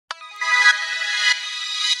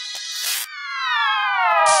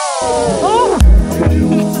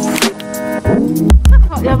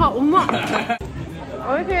やば、うまっ。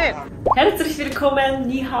おいしい。Herzlich willkommen,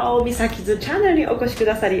 Ni Hao, Misaki the channel にお越しく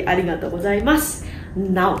ださりありがとうございます。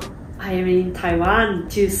Now, I am in Taiwan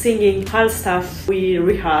to singing Falstaff. We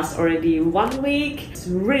rehearsed already 1 week. It's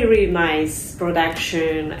really nice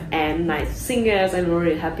production and nice singers. I'm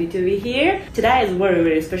really happy to be here. Today is a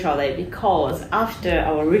very special day because after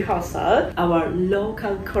our rehearsal, our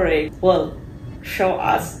local colleague will show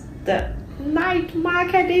us the night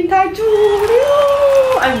market in Taichung.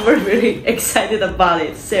 I'm very excited about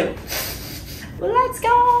it. So, let's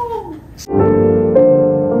go!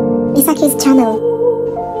 Misaki's channel.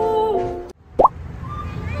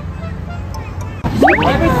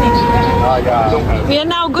 We are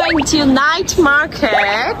now going to night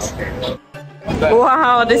market.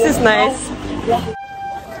 Wow, this is nice.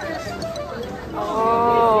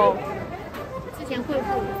 Oh.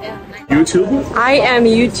 YouTube? I am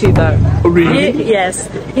YouTuber. Really? Yes.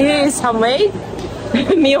 Here is Hamway,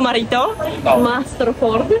 mio marito, Master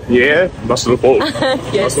Ford. Yeah, Master Ford.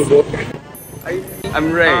 Yes.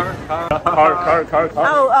 I'm Ray. Car.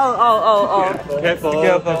 Oh. Careful.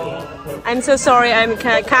 I'm so sorry. I'm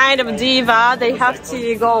kind of diva. They have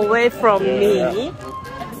to go away from me.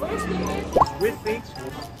 With things?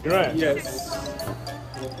 Right. Yes.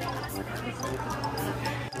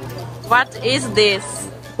 What is this?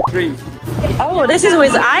 Drink. Oh, this is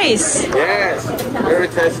with ice. Yes. Very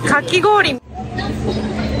tasty. かき氷。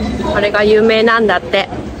これが有名なんだって。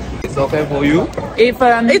It's okay for you? It's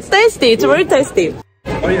tasty. It's very tasty.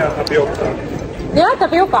 Oh yeah, tapioca. Yeah,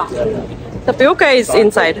 tapioca. Tapioca is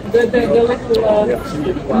inside.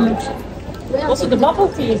 Also, the bubble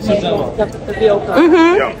tea is made of tapioca.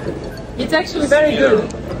 Yeah. It's actually very good,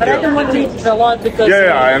 but I don't want to eat it a lot because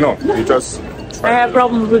Yeah, I know. You just. I have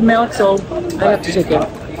problems with milk, so I have to take it.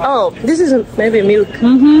 Oh, this is maybe milk.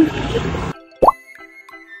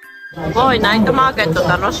 すごい、ナイトマーケット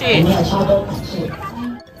楽しい。め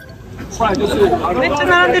っちゃ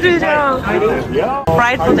並んでるじゃん。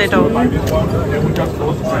Fried potato.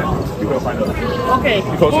 Okay.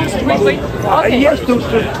 Wait. Yes,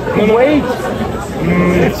 wait.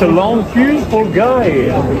 It's a long queue for guy.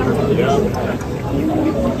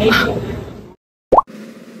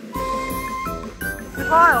 す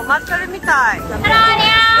ごい、お祭りみたい。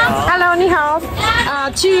Hello, 你好。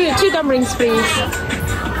two dumplings, please.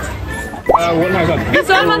 This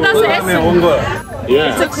one does it.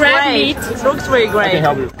 Yeah. It's a crab meat. It looks very great.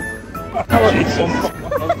 Help you.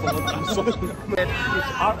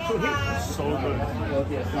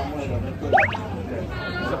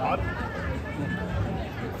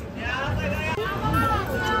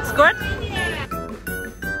 It's good?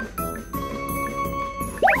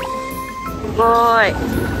 すごい。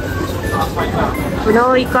こ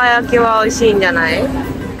のイカ焼きは美味しいんじゃない？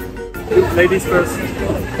 Ladies first.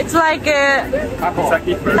 It's like た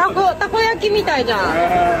こ焼きみたいじ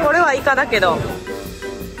ゃん。これはイカだけど。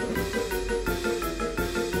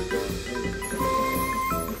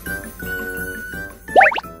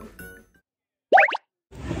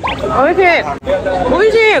おいしい。お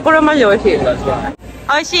いしい。これマジおいしい。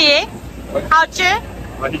おいしい？好吃？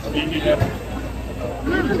大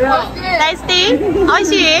好き？おい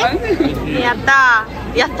しい？やった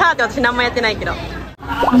ー。やったーって私何もやってないけど。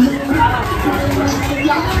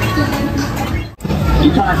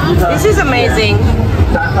This is amazing.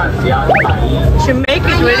 She make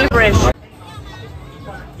it really fresh.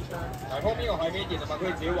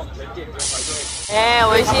 美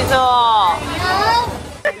味しそう。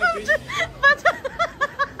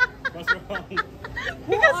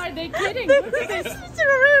Who are they kidding? Look at this. It's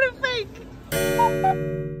really fake.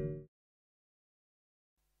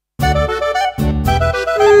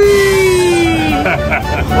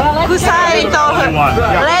 Kusai tofu.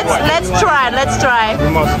 Let's try. You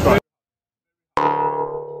must try.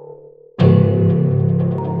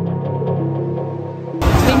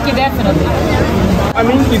 Stinky, definitely. I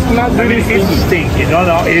mean, it's not really stinky.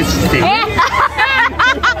 No, it's stinky.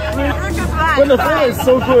 But the flavor is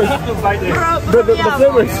so good. The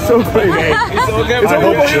flavor is so great. It's okay. It's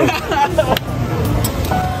okay for you.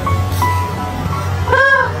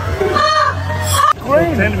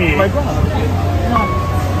 Great. Tell me. My God.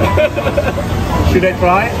 Should I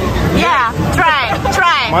try? Yeah, try.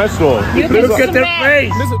 Maestro, look at their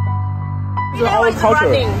face. This is our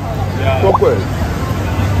culture. So good.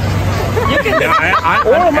 You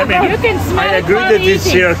can smell I agree that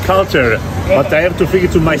it's your culture, but I have to feed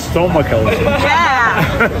it to my stomach also. Yeah.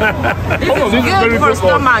 This is good for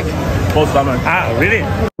stomach. For stomach. Ah, really?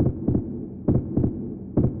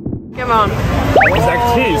 Come on. It's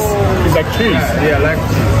like cheese. It's like cheese. Yeah, like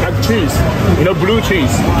cheese. You know, blue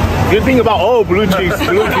cheese. You think about, oh, blue cheese,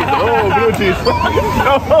 blue cheese, oh, blue cheese.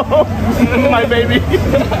 Oh, my baby.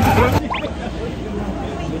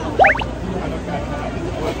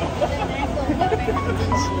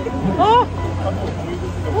 Oh!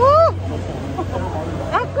 Oh!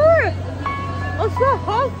 That's good! It's so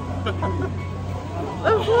hot!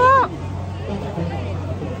 It's hot!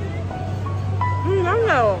 Ngon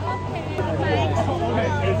nào?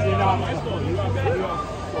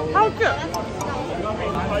 How good?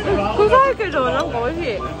 구사하게도 난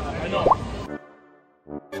거지.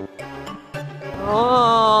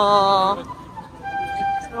 Oh,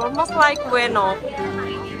 almost like bueno.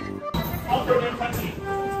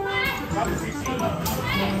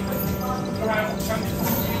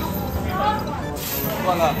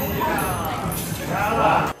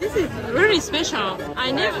 This is really special.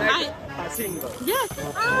 Yes.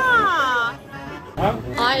 Ah.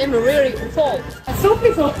 I am really full. Soup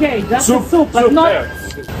is okay, just soup, but not.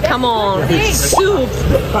 Come on, soup.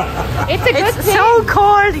 It's a good thing. So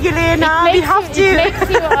cold, Yelena. We have to. It makes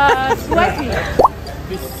you sweaty.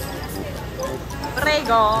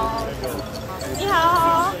 Prego. Ni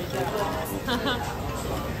hao.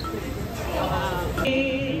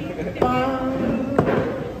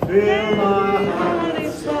 Fill my heart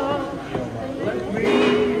with song. Let me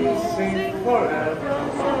sing forever.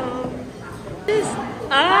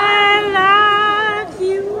 I love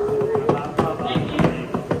you.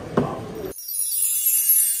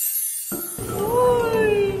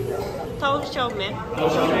 Taichung, man.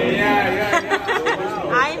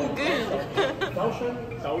 I'm good.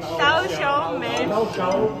 Taichung, man.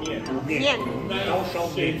 Mian.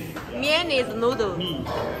 Mian is noodle.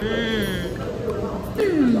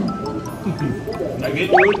 Like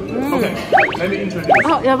it good? Okay, let me introduce.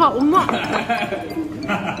 Oh, yeah, but 엄마.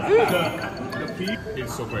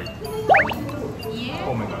 It's so great. Yeah.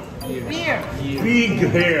 Oh my god. Here. Big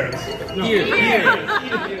hairs. Here.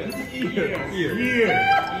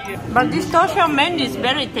 But this Taichung man is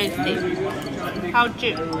very tasty. How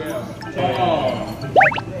cheap?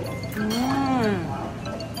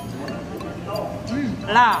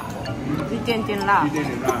辣，一点点辣，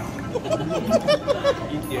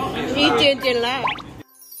一点点辣。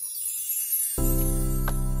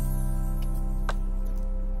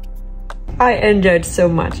I enjoyed so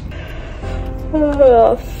much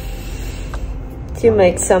to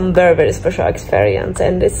make some very, very special experience,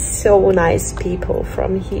 and it's so nice people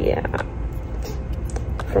from here,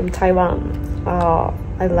 from Taiwan. Oh,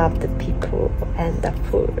 I love the people and the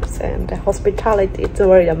food and the hospitality. It's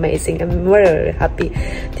very amazing. I'm very, very happy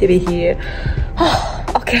to be here.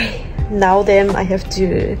 Okay, now then I have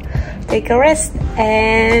to take a rest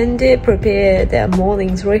and prepare the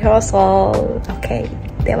morning's rehearsal. Okay,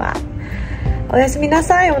 ではおやすみな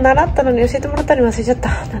さい。習ったのに教えてもらったのに忘れちゃった。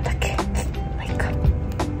なんだっけ。まあいいか。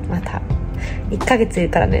また1ヶ月いる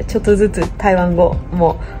からね、ちょっとずつ台湾語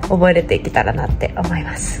も覚えれていけたらなって思い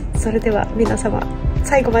ます。それでは皆様、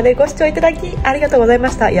最後までご視聴いただきありがとうございま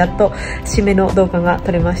した。やっと締めの動画が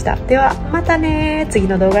撮れました。ではまたね。次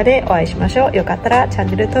の動画でお会いしましょう。よかったらチャ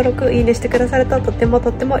ンネル登録、いいねしてくださるととっても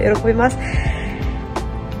喜びます。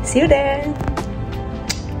See you then!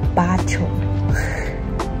 バーチョー。